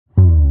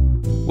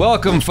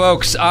Welcome,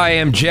 folks. I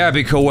am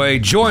Jaby Koay,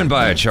 joined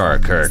by ACHARA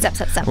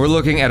KIRK. We're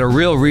looking at a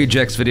Real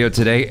Rejects video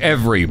today.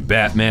 Every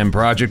Batman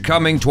project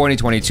coming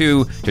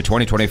 2022 to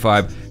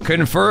 2025,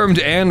 confirmed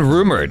and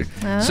rumored.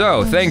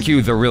 So, thank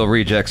you, the Real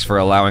Rejects, for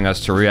allowing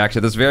us to react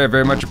to this. Very,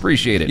 very much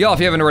appreciated. Y'all, if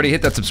you haven't already,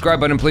 hit that subscribe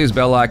button, please,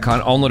 bell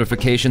icon, all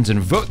notifications, and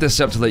vote this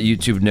up to let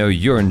YouTube know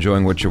you're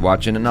enjoying what you're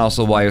watching. And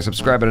also, while you're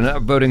subscribing and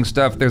upvoting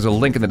stuff, there's a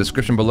link in the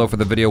description below for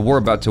the video we're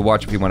about to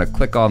watch if you want to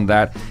click on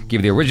that,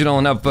 give the original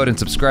an upvote, and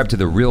subscribe to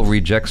the Real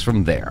Rejects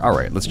from there. All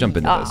right, let's jump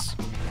into this.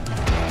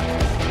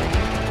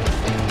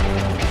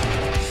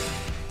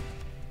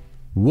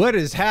 What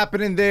is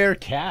happening there,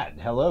 Cat?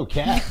 Hello,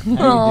 Cat. How you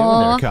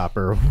doing there,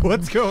 Copper?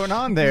 What's going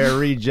on there,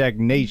 Reject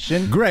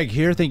Nation? Greg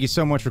here. Thank you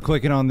so much for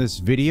clicking on this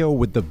video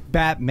with the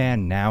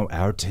Batman now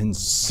out in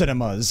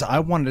cinemas. I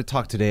wanted to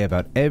talk today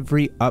about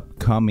every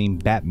upcoming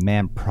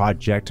Batman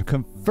project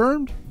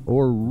confirmed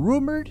or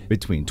rumored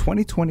between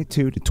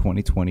 2022 to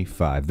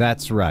 2025.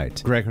 That's right.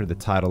 Greg heard the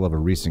title of a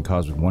recent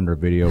Cosmic Wonder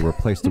video,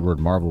 replaced the word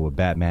Marvel with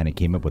Batman, and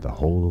came up with a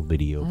whole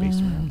video based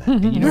around that.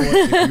 And you know what?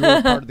 If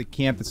you're part of the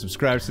camp that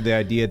subscribes to the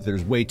idea that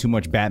there's way too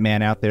much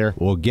Batman out there,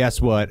 well,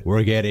 guess what?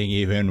 We're getting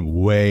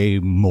even way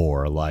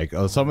more. Like,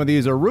 some of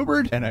these are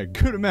rumored, and a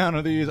good amount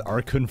of these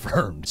are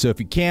confirmed. So if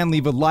you can,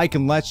 leave a like,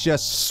 and let's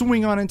just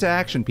swing on into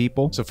action,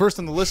 people. So first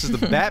on the list is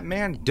the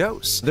Batman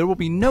dose. There will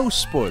be no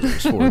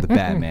spoilers for the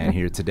Batman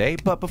here today,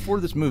 but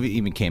before this movie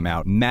even came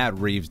out, Matt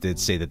Reeves did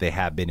say that they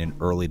have been in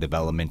early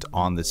development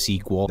on the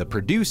sequel. The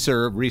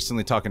producer,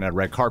 recently talking at a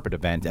red carpet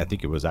event, I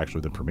think it was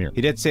actually the premiere,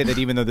 he did say that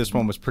even though this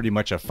one was pretty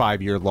much a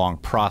 5-year-long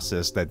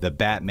process, that the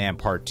Batman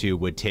Part 2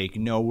 would take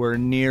nowhere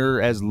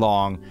near as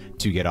long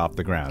to get off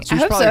the ground. So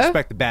you should probably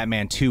expect the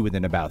Batman 2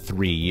 within about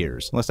 3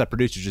 years, unless that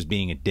producer's just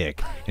being a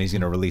dick and he's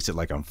going to release it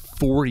like on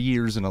 4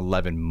 years and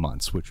 11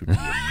 months, which would be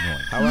annoying.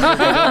 However,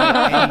 we don't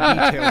have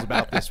any details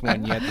about this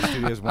one yet. The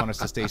studios want us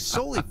to stay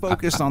solely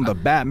focused on the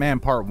Batman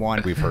Part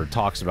 1. We've heard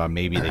talks about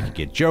maybe they could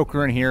get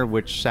Joker in here,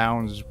 which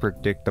sounds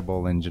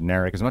predictable and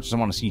generic. As much as I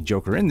want to see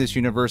Joker in this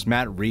universe,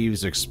 Matt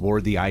Reeves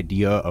explored the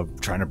idea of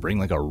trying to bring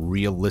like a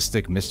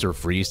realistic Mr.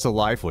 Freeze to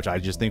life, which I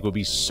just think would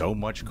be so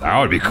much cool. That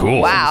would be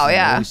cool. Wow,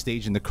 yeah. Early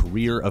stage in the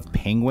career of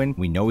Penguin.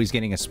 We know he's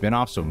getting a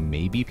spinoff, so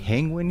maybe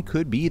Penguin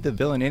could be the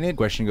villain in it.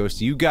 Question goes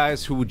to you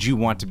guys. Who would you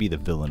want to be the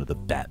villain of the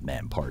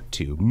Batman Part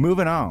 2?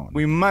 Moving on.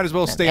 We might as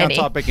well stay on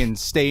topic and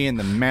stay in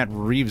the Matt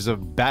Reeves of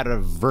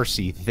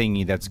Bataversy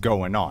thingy that's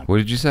going on. What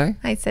did you say?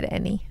 I said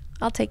any.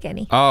 I'll take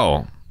any.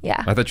 Oh.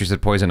 Yeah. I thought you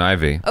said Poison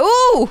Ivy.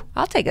 Ooh,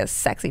 I'll take a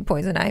sexy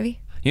Poison Ivy.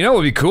 You know what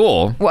would be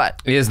cool?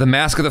 What? Is the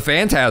Mask of the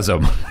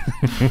Phantasm.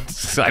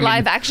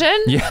 Live action?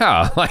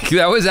 Yeah, like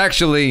that was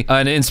actually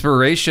an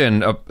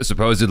inspiration,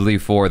 supposedly,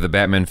 for the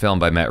Batman film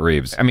by Matt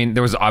Reeves. I mean,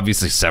 there was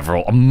obviously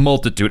several, a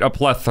multitude, a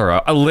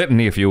plethora, a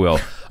litany, if you will,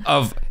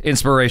 of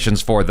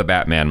inspirations for the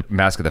Batman.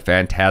 Mask of the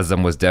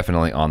Phantasm was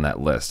definitely on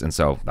that list, and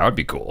so that would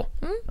be cool.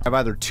 I have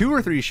either 2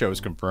 or 3 shows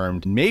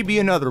confirmed, maybe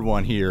another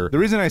one here. The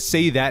reason I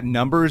say that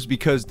number is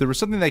because there was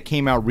something that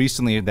came out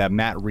recently that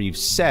Matt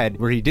Reeves said,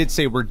 where he did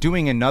say we're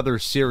doing another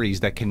series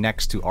that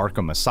connects to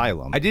Arkham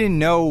Asylum. I didn't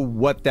know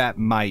what that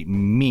might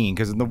mean,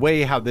 because in the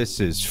way how this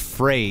is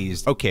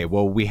phrased, okay,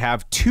 well, we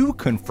have 2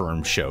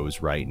 confirmed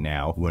shows right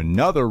now,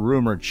 another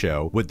rumored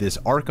show. Would this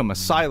Arkham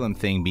Asylum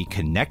thing be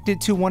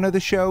connected to one of the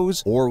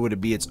shows, or would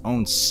it be its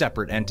own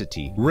separate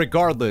entity?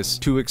 Regardless,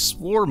 to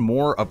explore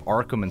more of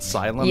Arkham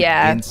Asylum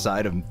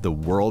inside of the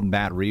world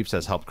Matt Reeves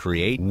has helped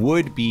create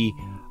would be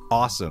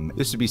awesome.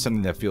 This would be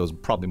something that feels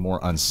probably more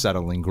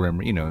unsettling,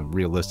 grim, you know,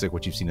 realistic,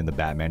 what you've seen in the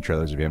Batman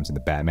trailers if you haven't seen the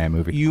Batman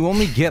movie. You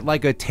only get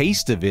like a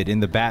taste of it in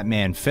the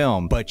Batman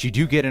film, but you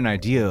do get an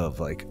idea of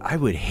like, I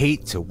would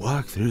hate to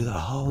walk through the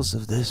halls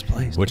of this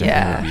place, which I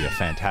think would be a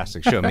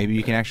fantastic show. Maybe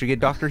you can actually get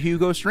Dr.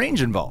 Hugo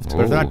Strange involved. But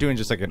if they're not doing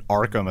just like an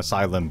Arkham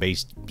Asylum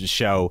based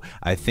show,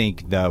 I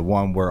think the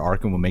one where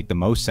Arkham would make the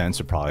most sense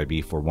would probably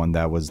be for one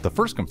that was the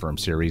first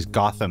confirmed series,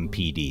 Gotham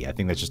PD. I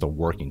think that's just a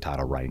working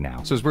title right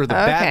now. So it's where the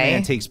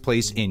Batman takes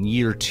place in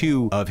year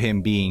 2 of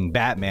him being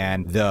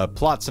Batman. The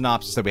plot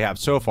synopsis that we have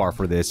so far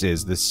for this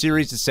is the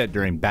series is set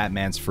during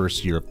Batman's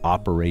first year of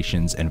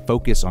operations and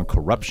focus on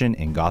corruption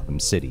in Gotham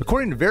City.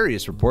 According to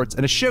various reports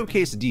and a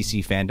showcase of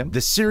DC fandom,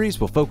 the series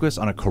will focus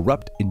on a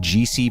corrupt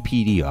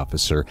GCPD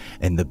officer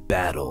and the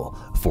battle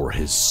for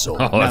his soul.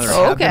 Oh,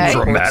 that's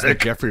dramatic.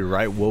 Jeffrey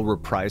Wright will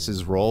reprise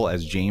his role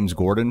as James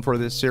Gordon for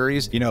this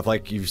series. You know, if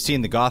like you've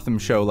seen the Gotham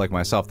show like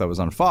myself that was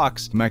on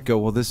Fox, you might go,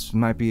 well, this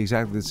might be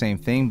exactly the same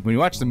thing. When you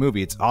watch the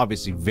movie, it's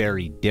obviously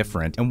very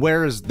different. And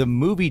whereas the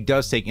movie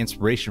does take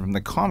inspiration from the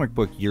comic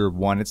book year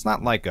 1, it's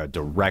not like a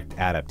direct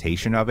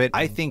adaptation of it.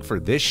 I think for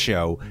this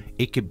show,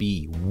 it could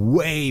be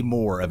way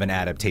more of an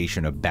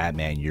adaptation of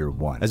Batman Year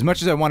One. As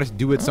much as I want it to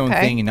do its own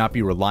thing and not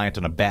be reliant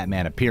on a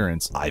Batman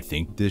appearance, I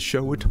think this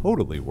show would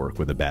totally work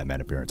with a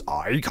Batman appearance.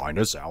 I kind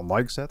of sound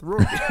like Seth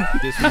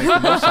Rogen. This would make the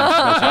most sense,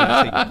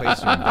 especially taking place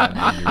in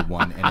Batman Year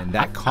One. And in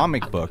that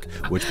comic book,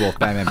 which both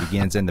Batman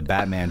Begins and the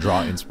Batman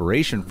draw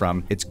inspiration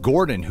from, it's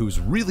Gordon who's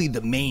really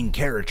the main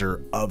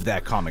character of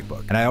that comic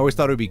book. And I always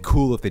thought it would be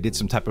cool if they did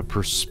some type of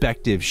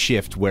perspective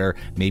shift where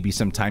maybe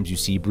sometimes you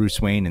see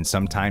Bruce Wayne and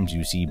sometimes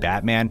you see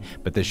Batman,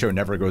 but the show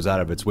never goes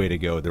out of its way to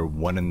go they're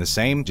one and the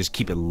same. Just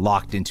keep it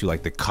locked into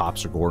like the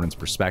cops or Gordon's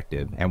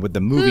perspective. And with the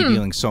movie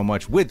dealing so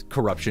much with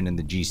corruption in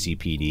the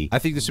GCPD, I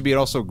think this would be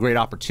also a great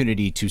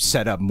opportunity to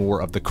set up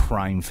more of the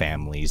crime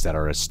families that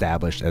are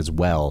established as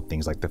well.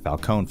 Things like the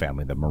Falcone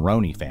family, the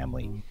Maroni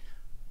family.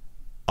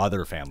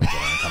 Other families that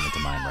aren't coming to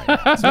mind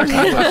right now. So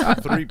there's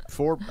like 3,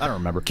 4, I don't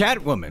remember.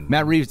 Catwoman.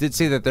 Matt Reeves did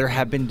say that there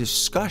have been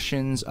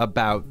discussions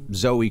about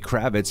Zoe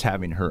Kravitz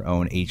having her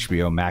own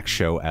HBO Max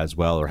show as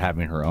well, or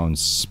having her own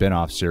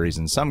spin-off series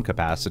in some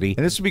capacity.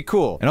 And this would be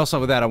cool. And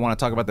also with that, I want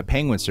to talk about the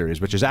Penguin series,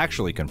 which is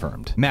actually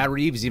confirmed. Matt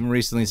Reeves even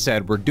recently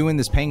said, we're doing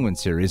this Penguin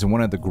series, and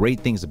one of the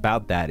great things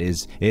about that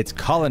is it's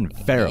Colin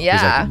Farrell. Yeah.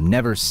 He's like, you've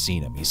never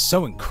seen him. He's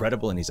so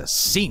incredible, and he's a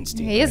scene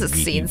stealer. He is a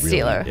scene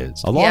stealer. Really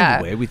is. Along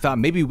the way, we thought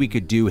maybe we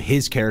could do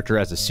his character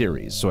as a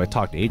series. So I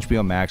talked to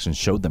HBO Max and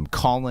showed them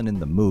Colin in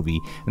the movie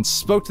and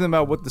spoke to them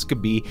about what this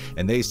could be,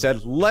 and they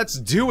said, let's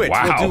do it.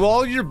 Wow.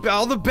 We'll do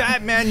all the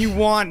Batman you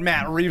want.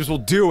 Matt Reeves will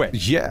do it.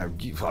 Yeah,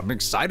 I'm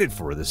excited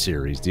for the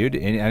series, dude.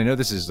 And I know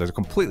this is a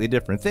completely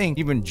different thing.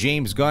 Even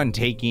James Gunn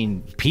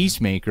taking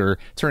Peacemaker,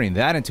 turning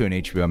that into an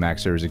HBO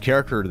Max series, a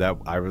character that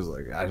I was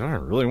like, I don't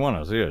really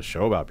want to see a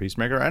show about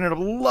Peacemaker. I ended up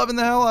loving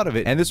the hell out of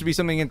it. And this would be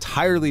something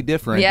entirely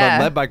different,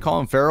 but led by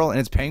Colin Farrell, and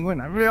it's Penguin.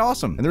 That'd be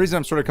awesome. And the reason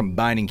I'm sort of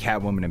combining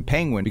Catwoman and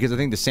Penguin, because I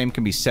think the same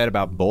can be said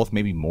about both,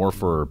 maybe more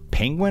for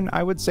Penguin,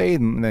 I would say,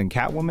 than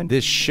Catwoman.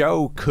 This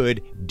show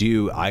could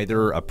do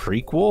either a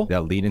prequel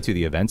that lead into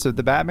the events of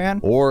the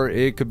Batman, or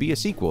it could be a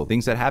sequel,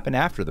 things that happen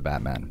after the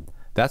Batman.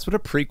 That's what a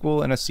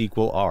prequel and a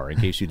sequel are, in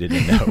case you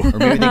didn't know. Or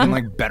maybe they can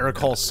like Better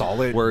Call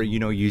Saul it, where, you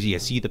know, you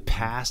see the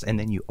past and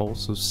then you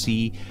also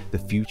see the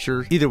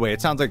future. Either way, it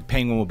sounds like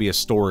Penguin will be a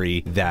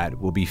story that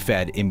will be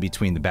fed in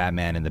between the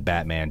Batman and the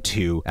Batman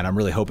 2, and I'm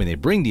really hoping they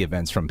bring the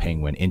events from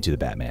Penguin into the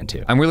Batman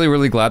 2. I'm really,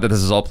 really glad that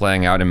this is all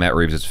playing out in Matt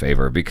Reeves'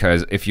 favor,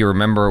 because if you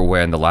remember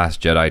when The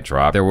Last Jedi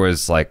dropped, there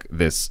was like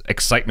this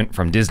excitement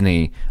from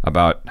Disney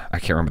about, I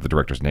can't remember the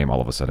director's name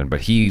all of a sudden,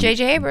 but he...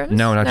 J.J. Abrams?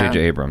 No, not J.J.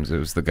 Abrams. It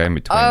was the guy in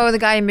between. Oh, the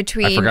guy in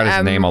between. I forgot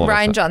his name all of a sudden.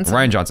 Ryan Johnson.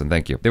 Ryan Johnson,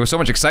 thank you. There was so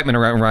much excitement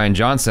around Ryan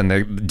Johnson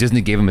that Disney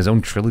gave him his own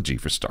trilogy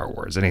for Star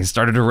Wars, and he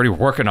started already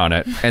working on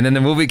it. And then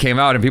the movie came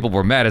out, and people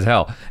were mad as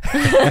hell.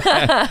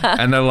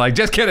 And they're like,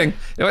 just kidding.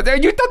 You thought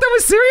that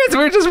was serious? We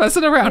were just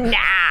messing around.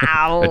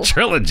 No. A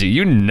trilogy,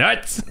 you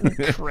nuts.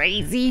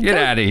 Crazy. Get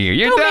out of here.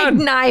 You're done.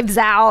 Make Knives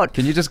Out.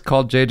 Can you just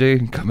call JJ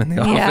and come in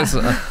the office?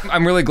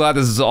 I'm really glad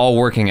this is all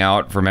working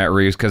out for Matt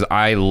Reeves, because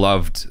I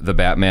loved the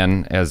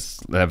Batman, as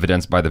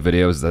evidenced by the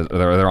videos that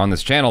are on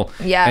this channel.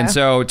 Yeah. And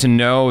so to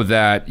know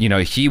that, you know,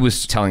 he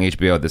was telling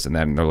HBO this and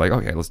that, and they're like,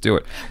 okay, let's do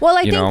it. Well,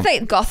 I think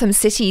that Gotham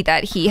City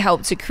that he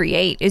helped to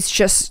create is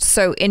just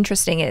so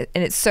interesting, and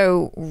it's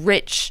so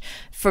rich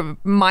for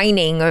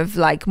mining of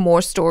like more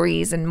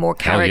stories and more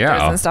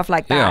characters and stuff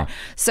like that.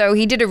 So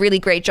he did a really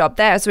great job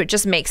there. So it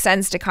just makes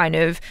sense to kind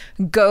of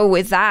go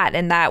with that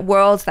and that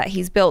world that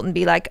he's built and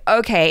be like,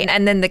 okay.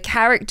 And then the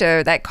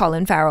character that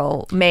Colin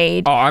Farrell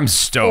made. Oh, I'm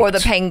stoked. For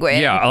the Penguin.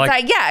 Yeah.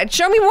 Like, yeah,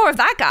 show me more of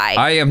that guy.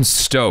 I am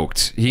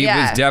stoked. He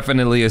was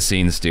definitely a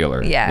scene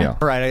stealer. Yeah.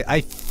 All right, I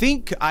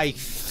think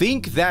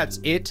that's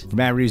it for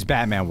Matt Reeves'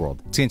 Batman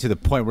world. It's getting to the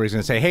point where he's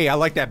going to say, hey, I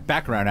like that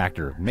background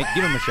actor.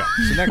 Give him a shot.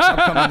 So next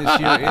upcoming this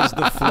year is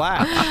The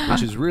Flash,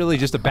 which is really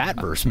just a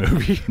Batverse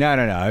movie. No.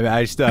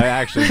 I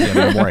actually,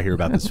 the more I hear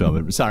about this film,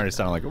 it's starting to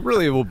sound like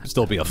really it will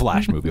still be a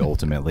Flash movie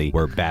ultimately,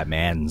 where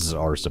Batmans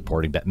are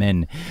supporting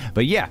Batmen.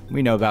 But yeah,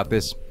 we know about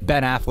this.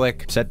 Ben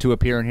Affleck set to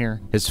appear in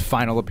here. His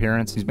final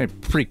appearance. He's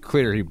made pretty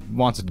clear he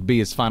wants it to be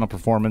his final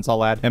performance,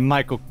 I'll add. And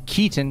Michael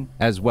Keaton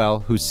as well,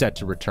 who's set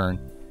to return.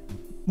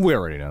 We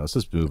already know this.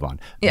 Let's move on.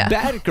 Yeah.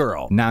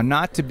 Batgirl. Now,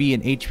 not to be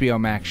an HBO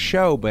Max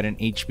show, but an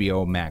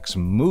HBO Max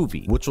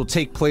movie, which will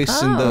take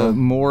place in the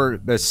more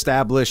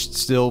established,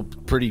 still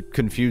pretty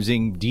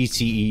confusing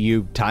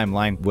DCEU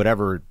timeline,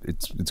 whatever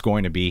it's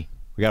going to be.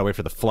 We gotta wait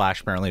for The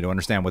Flash, apparently, to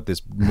understand what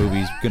this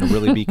movie's gonna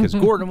really be, because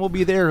Gordon will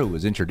be there, who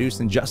was introduced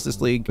in Justice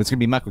League. It's gonna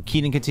be Michael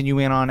Keaton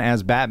continuing on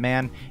as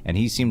Batman, and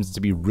he seems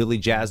to be really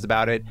jazzed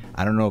about it.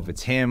 I don't know if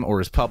it's him or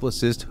his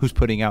publicist who's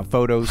putting out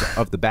photos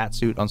of the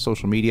Batsuit on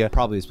social media.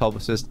 Probably his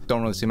publicist.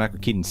 Don't really see Michael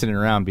Keaton sitting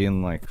around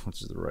being like,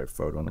 which is the right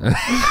photo? You know?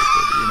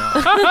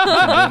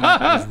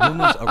 There's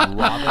rumors of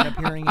Robin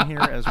appearing in here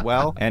as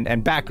well. And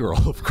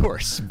Batgirl, of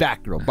course.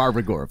 Batgirl.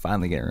 Barbara Gordon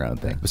finally getting her own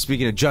thing. But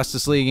speaking of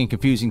Justice League and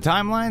confusing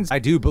timelines, I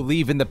do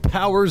believe in the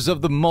powers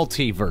of the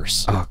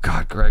multiverse. Oh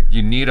God, Greg,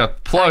 you need a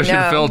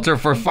Plosion filter,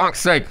 for fuck's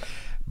sake.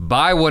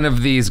 Buy one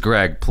of these,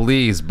 Greg.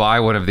 Please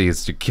buy one of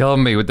these to kill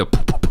me with the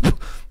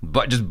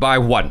but just buy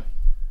one.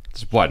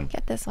 Just one.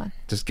 Get this one.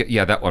 Just get,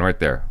 yeah, that one right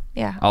there.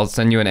 Yeah. I'll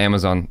send you an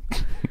Amazon,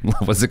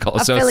 what's it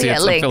called?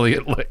 Associates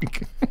affiliate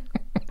link.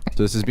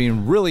 So this is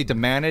being really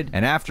demanded,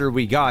 and after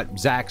we got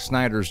Zack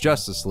Snyder's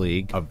Justice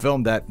League, a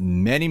film that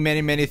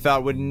many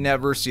thought would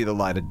never see the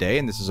light of day,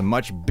 and this is a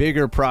much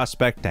bigger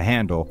prospect to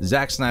handle,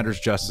 Zack Snyder's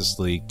Justice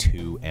League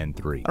 2 and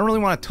 3. I don't really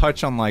want to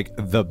touch on like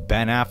the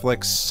Ben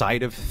Affleck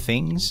side of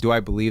things. Do I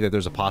believe that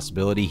there's a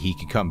possibility he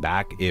could come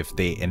back if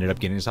they ended up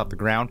getting this off the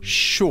ground?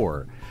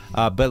 Sure.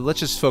 But let's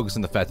just focus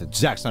on the fact that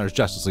Zack Snyder's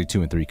Justice League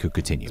 2 and 3 could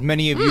continue. As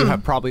many of you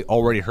have probably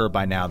already heard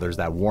by now, there's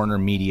that Warner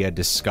Media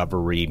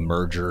Discovery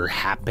merger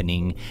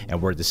happening,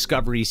 and where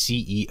Discovery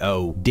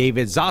CEO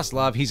David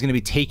Zaslav, he's going to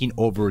be taking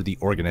over the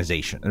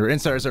organization. There are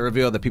insiders that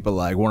reveal that people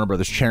like Warner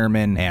Brothers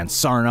chairman and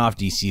Sarnoff,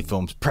 DC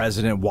Films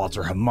president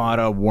Walter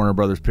Hamada, Warner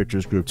Brothers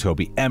Pictures Group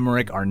Toby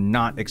Emmerich are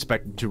not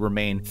expected to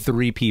remain.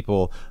 3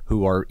 people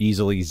who are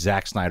easily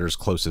Zack Snyder's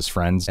closest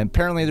friends. And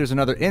apparently there's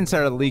another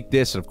insider that leaked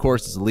this, and of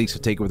course it's the leaks, so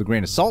take it with a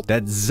grain of salt,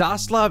 that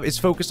Zaslav is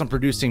focused on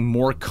producing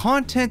more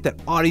content that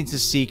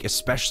audiences seek,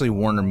 especially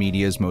Warner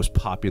Media's most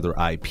popular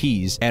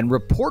IPs. And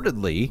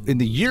reportedly, in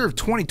the year of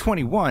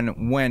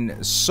 2021,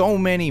 when so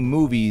many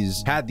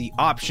movies had the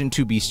option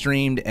to be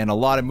streamed and a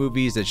lot of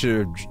movies that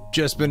should have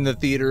just been in the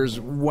theaters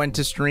went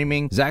to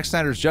streaming, Zack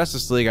Snyder's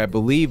Justice League, I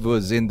believe,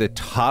 was in the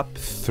top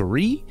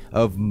 3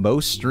 of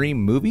most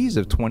streamed movies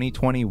of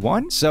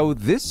 2021. So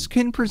this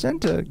can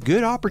present a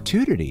good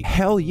opportunity.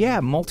 Hell yeah,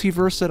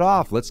 multiverse it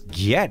off. Let's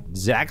get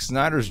Zack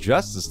Snyder's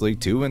Justice League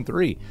 2 and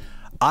 3.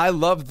 I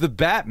love the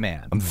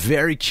Batman. I'm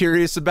very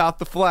curious about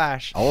the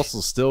Flash. I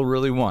also still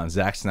really want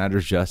Zack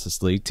Snyder's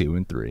Justice League 2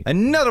 and 3.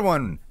 Another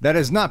one that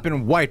has not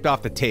been wiped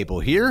off the table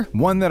here,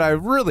 one that I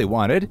really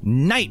wanted,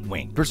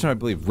 Nightwing. The person I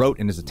believe wrote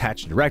and is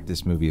attached to direct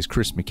this movie is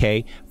Chris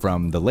McKay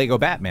from the Lego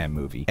Batman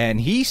movie.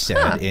 And he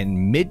said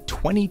in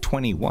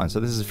mid-2021, so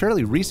this is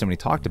fairly recent when he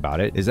talked about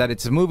it, is that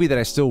it's a movie that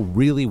I still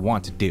really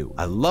want to do.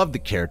 I love the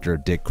character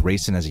of Dick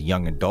Grayson as a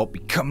young adult,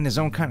 becoming his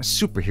own kind of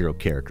superhero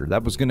character.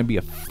 That was going to be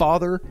a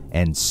father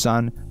and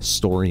son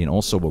story and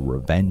also a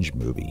revenge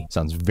movie.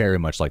 Sounds very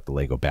much like the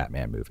Lego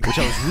Batman movie, which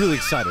I was really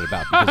excited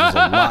about because there's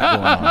a lot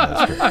going on in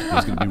this script. It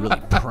was going to be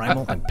really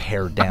primal and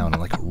pared down and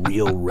like a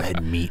real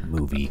red meat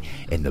movie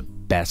in the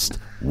best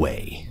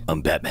way.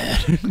 I'm Batman.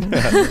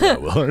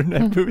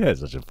 That movie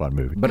is such a fun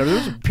movie. But there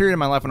was a period in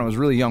my life when I was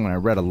really young when I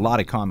read a lot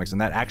of comics,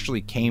 and that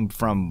actually came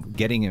from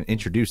getting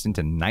introduced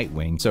into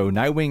Nightwing. So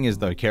Nightwing is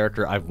the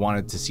character I've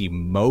wanted to see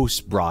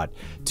most brought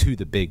to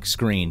the big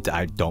screen.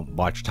 I don't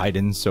watch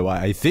Titans, so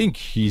I think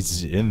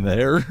he's in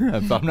there,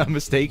 if I'm not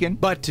mistaken.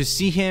 But to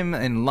see him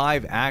in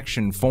live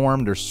action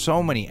form, there's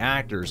so many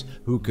actors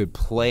who could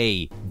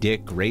play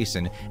Dick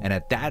Grayson, and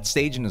at that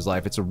stage in his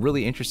life, it's a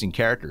really interesting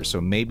character. So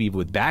maybe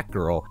with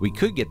Batgirl, we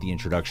could get the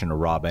introduction to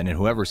Robin, and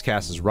whoever's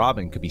cast as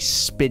Robin could be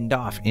spinned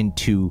off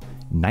into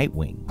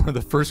Nightwing. One of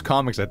the first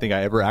comics I think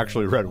I ever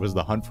actually read was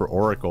The Hunt for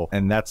Oracle,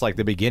 and that's like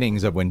the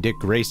beginnings of when Dick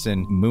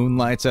Grayson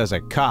moonlights as a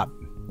cop,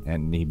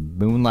 and he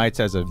moonlights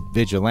as a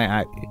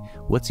vigilante.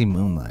 What's he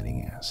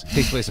moonlighting as?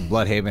 Takes place in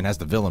Bloodhaven, has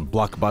the villain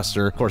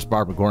Blockbuster. Of course,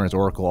 Barbara Gordon is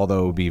Oracle,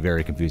 although it would be a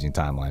very confusing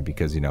timeline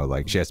because, you know,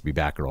 like she has to be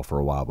Batgirl for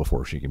a while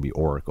before she can be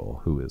Oracle,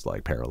 who is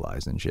like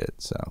paralyzed and shit,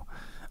 so...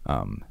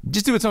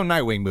 just do its own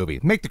Nightwing movie.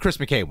 Make the Chris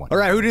McKay one. All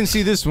right, who didn't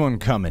see this one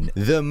coming?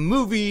 The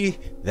movie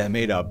that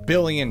made $1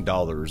 billion,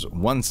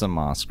 won some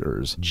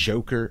Oscars,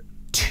 Joker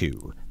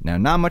 2. Now,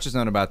 not much is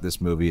known about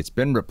this movie. It's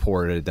been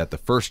reported that the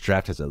first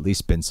draft has at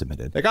least been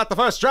submitted. They got the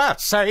first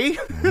draft, say?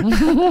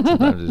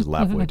 Sometimes I just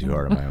laugh way too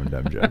hard at my own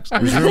dumb jokes.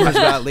 There's rumors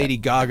about Lady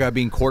Gaga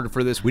being courted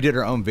for this. We did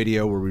our own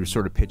video where we were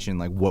sort of pitching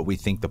like what we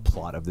think the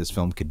plot of this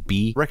film could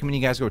be. I recommend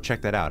you guys go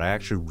check that out. I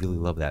actually really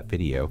love that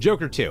video.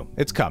 Joker 2,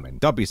 it's coming.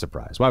 Don't be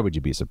surprised. Why would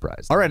you be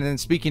surprised? All right, and then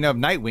speaking of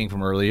Nightwing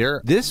from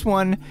earlier, this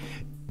one,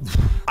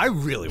 I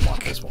really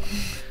want this one.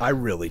 I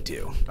really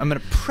do. I'm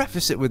going to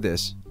preface it with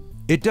this.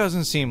 It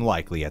doesn't seem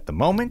likely at the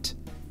moment,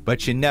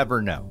 but you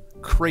never know.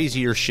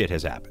 Crazier shit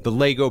has happened. The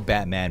Lego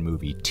Batman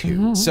movie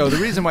 2. So the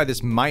reason why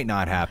this might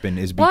not happen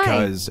is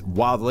because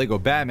while the Lego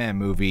Batman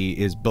movie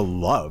is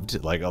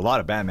beloved, like a lot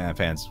of Batman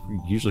fans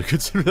usually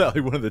consider that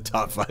like one of the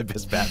top 5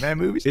 best Batman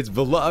movies. It's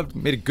beloved,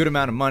 made a good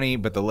amount of money,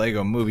 but the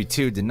Lego movie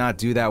 2 did not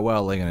do that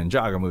well. Lego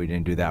Ninjago movie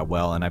didn't do that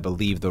well, and I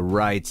believe the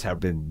rights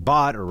have been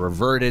bought or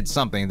reverted,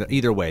 something.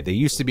 Either way, they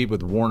used to be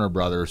with Warner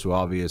Brothers, who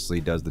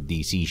obviously does the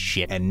DC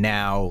shit, and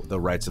now the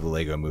rights of the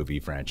Lego movie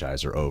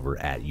franchise are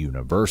over at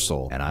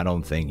Universal, and I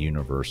don't think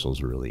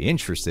Universal's really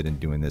interested in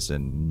doing this,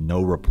 and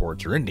no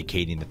reports are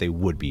indicating that they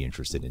would be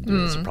interested in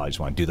doing this. They probably just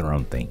want to do their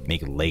own thing,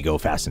 make Lego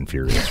Fast and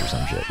Furious or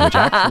some shit, which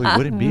actually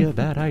wouldn't be a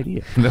bad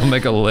idea. They'll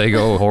make a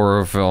Lego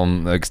horror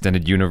film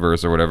extended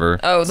universe or whatever.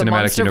 Oh, the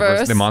cinematic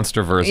universe, the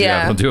Monsterverse.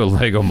 Yeah, they'll do a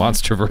Lego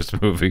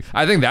Monsterverse movie.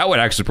 I think that would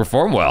actually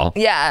perform well.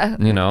 Yeah,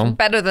 you know,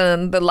 better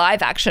than the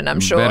live action, I'm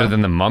sure. Better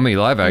than the Mummy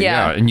live action.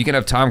 Yeah, and you can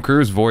have Tom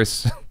Cruise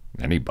voice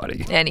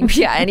Anybody.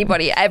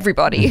 Anybody,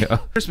 everybody. Yeah.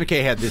 Chris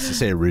McKay had this to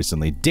say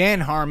recently. Dan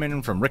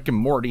Harmon from Rick and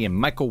Morty and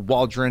Michael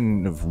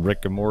Waldron of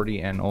Rick and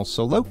Morty and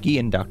also Loki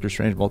and Doctor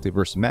Strange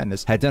Multiverse of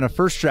Madness had done a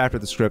first draft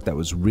of the script that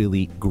was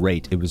really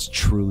great. It was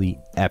truly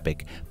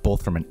epic,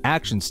 both from an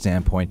action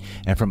standpoint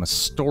and from a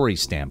story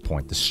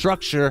standpoint. The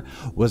structure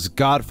was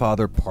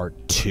Godfather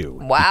Part 2.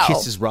 Wow. He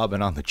kisses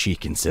Robin on the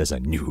cheek and says, "I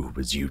knew it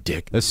was you,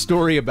 Dick." A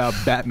story about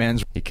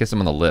Batman's... He kissed him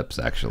on the lips,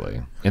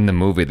 actually. In the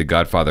movie, The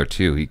Godfather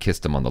 2, he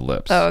kissed him on the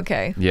lips. Oh,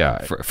 okay. Yeah,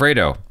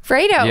 Fredo.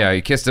 Yeah,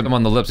 he kissed him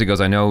on the lips. He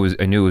goes, I knew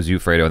it was you,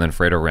 Fredo. And then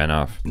Fredo ran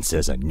off. And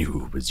says, "I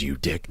knew it was you,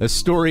 Dick." A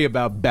story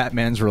about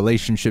Batman's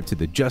relationship to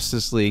the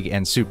Justice League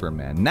and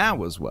Superman,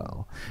 now as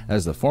well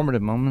as the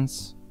formative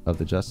moments of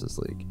the Justice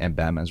League and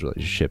Batman's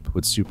relationship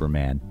with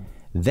Superman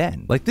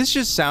then. Like, this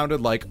just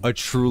sounded like a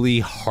truly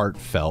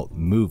heartfelt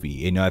movie.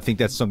 You know, I think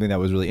that's something that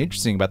was really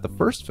interesting about the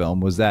first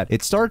film, was that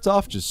it starts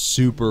off just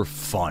super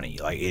funny.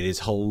 Like, it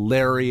is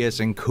hilarious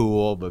and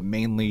cool, but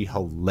mainly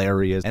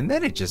hilarious. And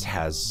then it just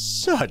has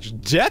such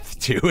depth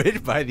to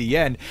it by the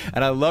end.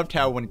 And I loved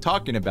how when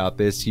talking about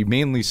this, he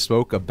mainly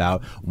spoke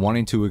about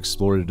wanting to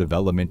explore the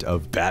development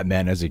of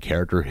Batman as a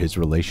character, his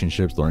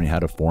relationships, learning how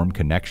to form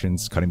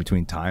connections, cutting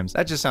between times.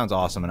 That just sounds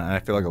awesome. And I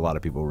feel like a lot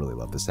of people really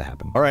love this to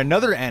happen. All right,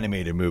 another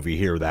animated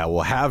movie here that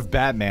will have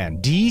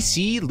Batman,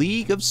 DC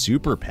League of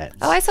Super Pets.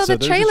 Oh, I saw the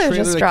trailer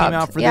just dropped. Came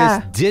out for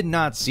this. Did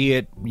not see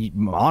it.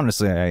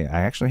 Honestly, I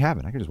actually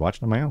haven't. I can just watch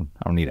it on my own.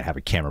 I don't need to have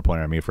a camera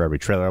pointed at me for every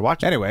trailer I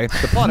watch. Anyway,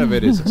 the plot of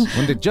it is this.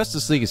 When the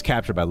Justice League is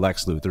captured by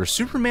Lex Luthor,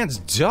 Superman's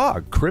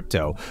dog,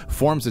 Krypto,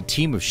 forms a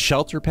team of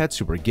shelter pets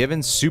who were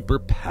given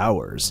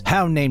superpowers.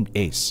 Hound named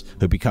Ace,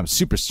 who becomes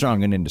super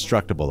strong and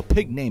indestructible. A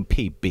pig named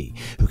PB,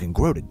 who can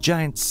grow to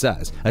giant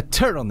size. A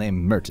turtle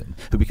named Merton,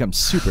 who becomes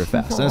super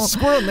fast. And a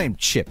squirrel named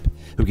Chip,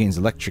 who gains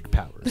electric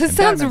powers. This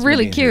sounds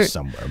really cute.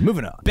 Somewhere.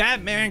 Moving on.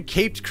 Batman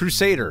Caped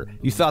Crusader.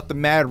 You thought the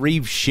Mad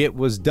Reeve shit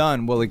was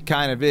done. Well, it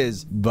kind of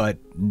is, but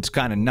it's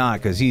kind of not,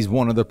 because he's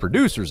one of the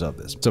producers of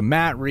this. So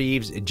Matt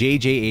Reeves,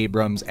 J.J.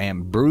 Abrams,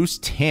 and Bruce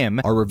Timm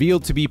are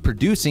revealed to be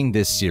producing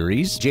this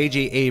series.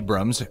 J.J.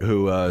 Abrams,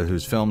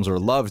 whose films are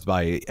loved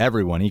by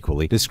everyone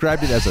equally,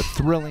 described it as a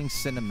thrilling,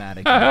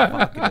 cinematic, and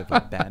evocative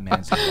of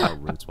Batman's hero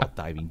roots while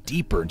diving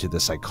deeper into the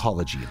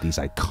psychology of these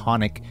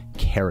iconic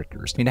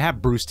characters. I mean, to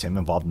have Bruce Timm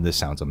involved in this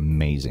sounds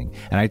amazing.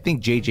 And I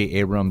think J.J.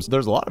 Abrams,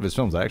 there's a lot of his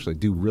films I actually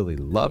do really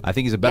love. I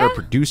think he's a better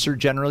producer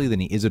generally than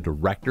he is a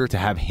director. To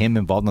have him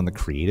involved on the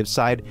creative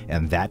side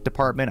and that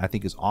department, I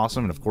think is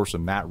awesome. And of course,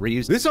 with Matt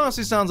Reeves, this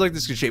honestly sounds like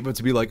this could shape up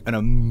to be like an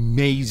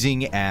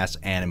amazing ass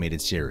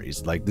animated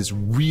series. Like, this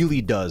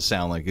really does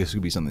sound like this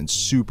could be something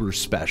super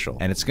special.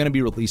 And it's going to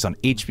be released on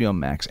HBO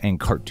Max and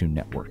Cartoon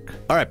Network.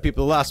 All right,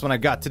 people, the last one I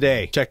got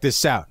today. Check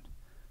this out.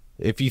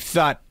 If you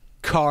thought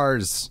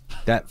Cars,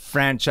 that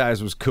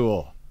franchise, was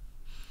cool,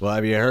 well,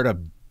 have you heard of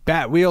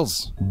Bat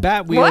Wheels?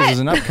 Bat Wheels is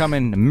an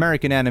upcoming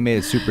American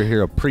animated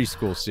superhero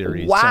preschool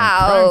series.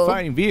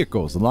 Crime-fighting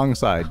vehicles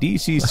alongside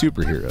DC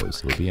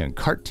superheroes. Will be on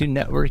Cartoon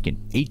Network and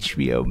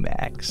HBO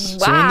Max. So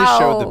in the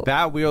show, the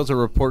Bat Wheels are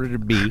reported to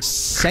be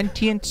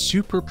sentient,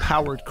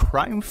 super-powered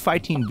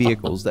crime-fighting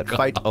vehicles that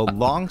fight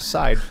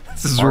alongside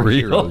our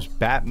heroes,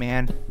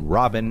 Batman,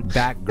 Robin,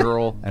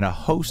 Batgirl, and a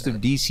host of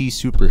DC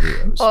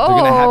superheroes. They're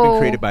going to have been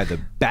created by the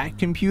Bat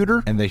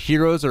Computer, and the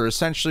heroes are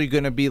essentially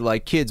going to be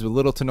like kids with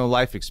little to no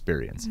life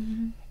experience.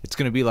 It's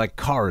gonna be like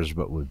Cars,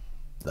 but with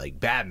like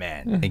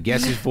Batman. And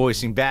guess who's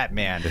voicing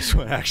Batman? This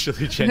one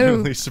actually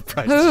genuinely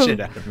surprised the shit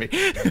out of me.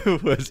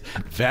 It was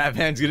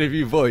Batman's gonna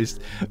be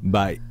voiced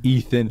by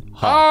Ethan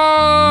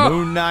Hawke.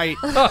 Moon Knight.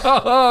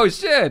 Oh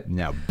shit!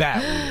 Now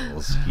Bat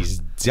Wheels. He's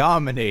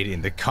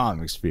dominating the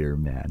comic sphere,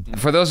 man.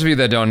 For those of you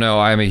that don't know,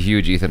 I'm a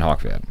huge Ethan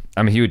Hawke fan.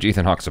 I'm a huge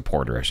Ethan Hawke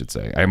supporter, I should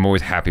say. I'm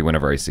always happy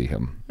whenever I see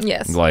him.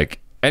 Yes. Like,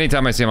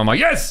 anytime I see him, I'm like,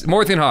 yes,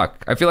 more Ethan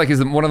Hawke. I feel like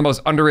he's one of the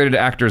most underrated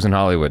actors in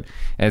Hollywood,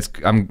 and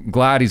I'm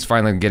glad he's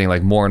finally getting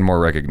like more and more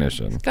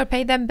recognition. Gotta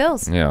pay them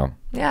bills. Yeah.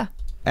 Yeah.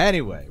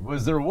 Anyway,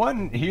 was there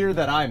one here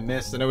that I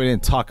missed? I know we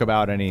didn't talk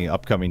about any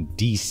upcoming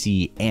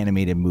DC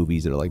animated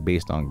movies that are like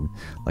based on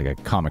like a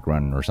comic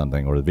run or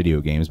something, or the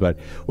video games, but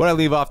what I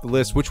leave off the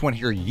list, which one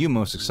here are you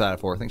most excited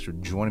for? Thanks for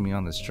joining me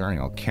on this journey.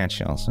 I'll catch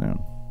y'all soon.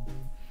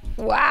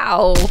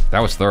 Wow.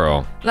 That was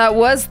thorough. That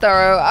was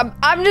thorough.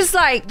 I'm just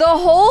like, the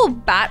whole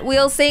Bat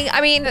Wheels thing,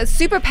 I mean,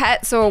 Super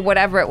Pets or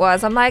whatever it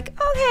was, I'm like,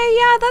 okay,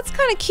 yeah, that's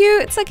kind of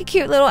cute. It's like a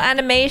cute little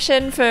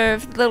animation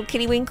for little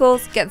kitty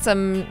winkles. Get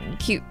some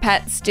cute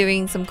pets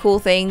doing some cool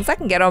things. I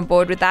can get on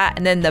board with that.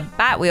 And then the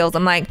Bat Wheels,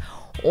 I'm like,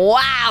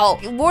 wow,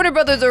 Warner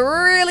Brothers are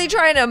really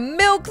trying to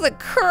milk the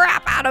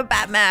crap out of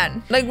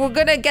Batman. Like, we're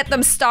gonna get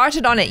them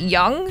started on it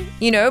young,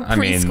 you know,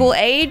 preschool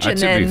age, and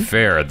then... To be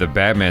fair, the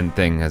Batman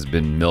thing has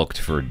been milked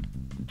for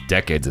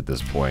decades at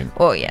this point.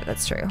 Oh yeah,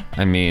 that's true.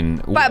 I mean,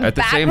 but at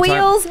the same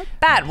time,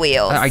 Bat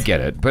Wheels. I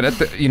get it, but at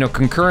the, you know,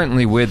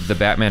 concurrently with the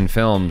Batman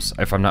films,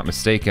 if I'm not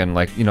mistaken,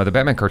 like, you know, the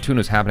Batman cartoon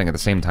was happening at the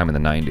same time in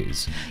the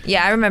 90s.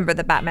 Yeah, I remember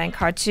the Batman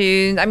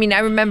cartoon. I mean, I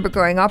remember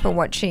growing up and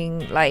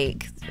watching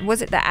like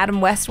Was it the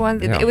Adam West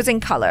one? Yeah. It was in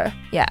color.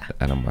 Yeah.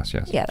 Adam West,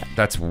 yes. Yeah.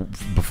 That's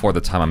before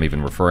the time I'm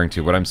even referring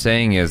to. What I'm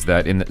saying is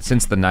that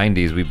since the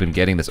 90s, we've been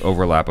getting this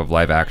overlap of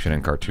live action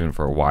and cartoon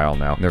for a while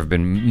now. There have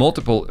been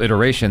multiple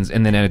iterations,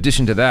 and then in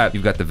addition to that,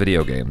 you've got the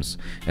video games.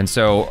 And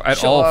so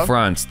at all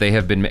fronts, they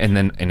have been, and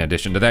then in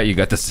addition to that, you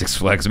got the Six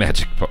Flags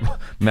Magic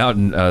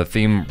Mountain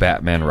theme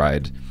Batman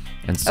ride.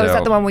 And so, is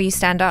that the one where you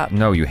stand up?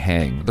 No, you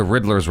hang. The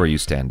Riddler's where you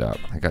stand up.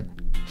 I got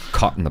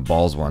caught in the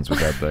balls once with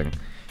that thing.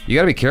 You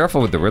gotta be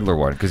careful with the Riddler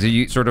one, because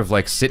you sort of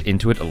like sit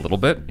into it a little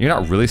bit. You're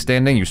not really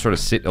standing, you sort of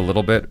sit a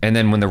little bit, and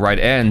then when the ride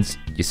ends,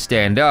 you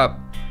stand up,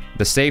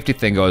 the safety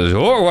thing goes,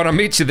 oh, I wanna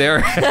meet you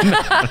there.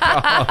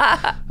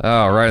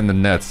 Oh, right in the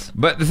nuts.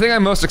 But the thing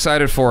I'm most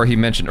excited for, he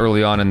mentioned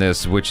early on in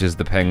this, which is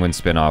the Penguin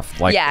spinoff.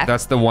 Like,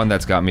 that's the one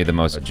that's got me the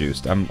most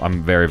juiced.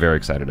 I'm very, very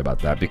excited about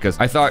that, because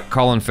I thought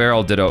Colin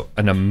Farrell did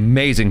an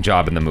amazing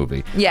job in the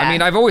movie. Yeah. I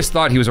mean, I've always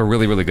thought he was a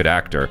really, really good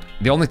actor.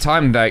 The only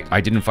time that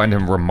I didn't find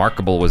him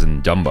remarkable was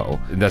in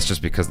Dumbo. And that's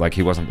just because, like,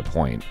 he wasn't the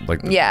point.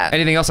 Like,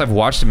 anything else I've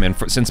watched him in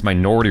since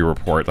Minority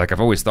Report, like,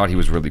 I've always thought he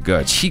was really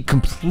good. He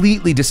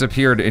completely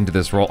disappeared into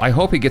this role. I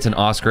hope he gets an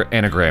Oscar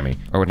and a Grammy.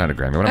 Or not a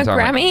Grammy, what am I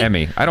talking Grammy? about?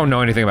 Emmy. I don't know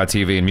anything about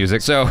TV and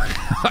music, so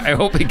I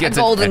hope he gets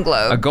a Golden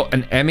Globe.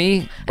 An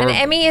Emmy? An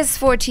Emmy is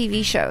for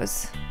TV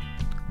shows.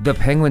 The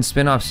Penguin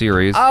spin-off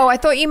series. Oh, I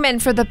thought you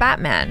meant for the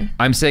Batman.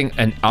 I'm saying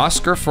an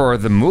Oscar for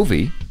the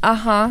movie.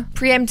 Uh-huh.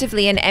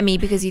 Preemptively an Emmy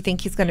because you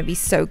think he's going to be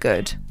so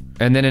good.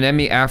 And then an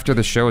Emmy after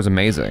the show is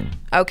amazing.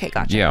 Okay,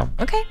 gotcha. Yeah.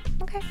 Okay.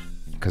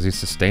 Because he's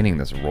sustaining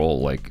this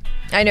role, like...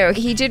 I know,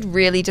 he did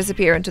really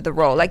disappear into the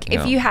role. Like,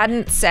 if you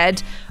hadn't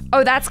said,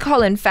 oh, that's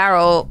Colin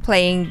Farrell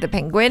playing the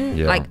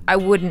Penguin, like, I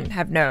wouldn't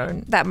have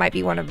known. That might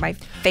be one of my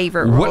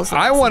favorite roles.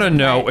 What I want to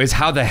know is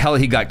how the hell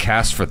he got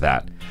cast for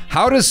that.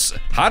 How does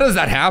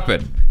that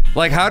happen?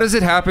 Like, how does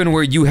it happen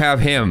where you have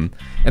him,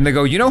 and they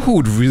go, you know who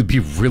would really be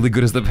really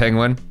good as the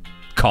Penguin?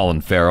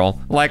 Colin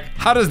Farrell. Like,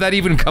 how does that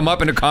even come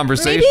up in a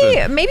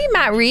conversation? Maybe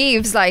Matt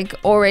Reeves, like,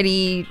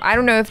 already, I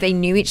don't know if they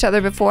knew each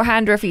other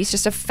beforehand or if he's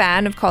just a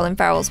fan of Colin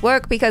Farrell's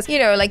work, because, you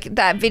know, like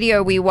that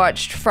video we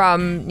watched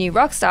from New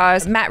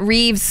Rockstars, Matt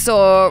Reeves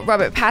saw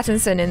Robert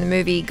Pattinson in the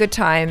movie Good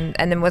Time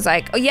and then was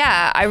like, oh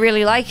yeah, I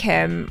really like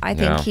him. I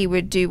think he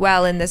would do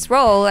well in this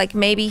role. Like,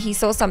 maybe he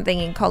saw something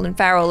in Colin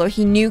Farrell, or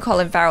he knew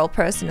Colin Farrell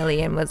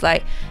personally and was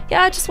like,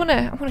 yeah, I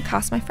want to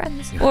cast my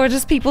friends or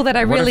just people that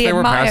I really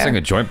admire. What if they were passing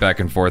a joint back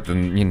and forth,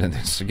 and you know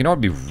what'd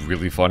be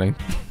really funny?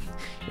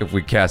 If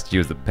we cast you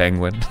as the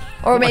Penguin.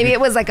 Or maybe it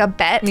was like a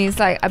bet, and he's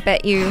like, I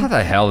bet you. How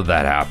the hell did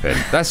that happen?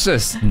 That's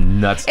just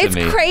nuts to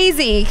me. It's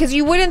crazy, because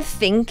you wouldn't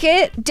think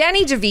it.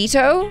 Danny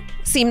DeVito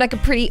seemed like a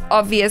pretty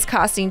obvious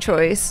casting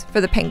choice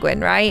for the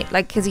Penguin, right?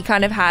 Like, because he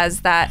kind of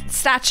has that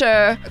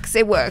stature, because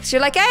it works.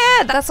 You're like,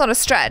 yeah, that's not a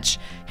stretch.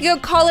 You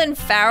go Colin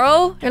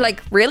Farrell, you're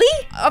like,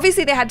 really?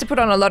 Obviously, they had to put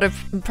on a lot of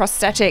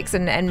prosthetics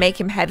and make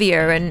him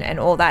heavier and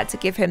all that to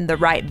give him the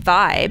right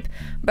vibe,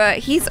 but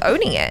he's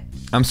owning it.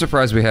 I'm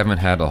surprised we haven't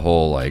had a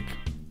whole, like,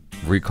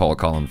 recall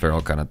Colin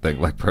Farrell kind of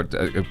thing, like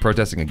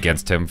protesting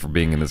against him for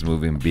being in this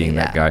movie and being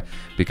that guy,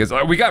 because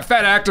we got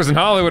fat actors in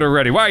Hollywood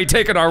already. Why are you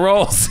taking our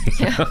roles?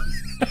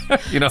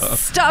 You know,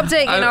 stop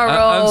taking our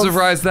roles. I'm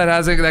surprised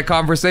that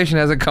conversation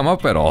hasn't come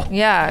up at all.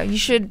 Yeah, you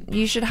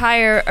should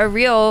hire a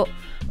real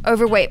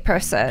overweight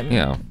person.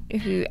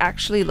 Who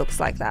actually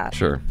looks like that.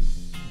 Sure.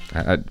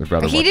 I'd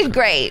rather he did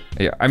great.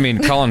 Yeah, I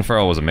mean, Colin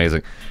Farrell was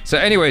amazing. So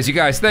anyways, you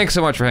guys, thanks so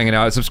much for hanging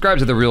out. Subscribe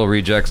to The Real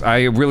Rejects.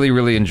 I really,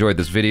 really enjoyed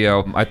this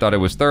video. I thought it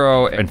was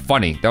thorough and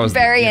funny. That was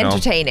very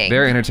entertaining.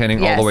 Very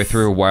entertaining all the way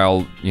through,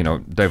 while, you know,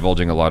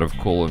 divulging a lot of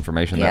cool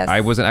information that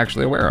I wasn't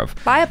actually aware of.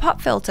 Buy a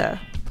pop filter.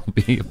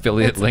 Be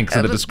affiliate links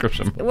in the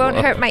description. It won't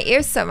hurt my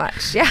ears so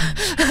much. Yeah.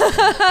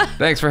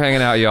 Thanks for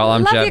hanging out, y'all.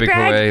 I'm Jaby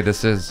Koay.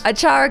 This is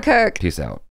ACHARA KIRK. Peace out.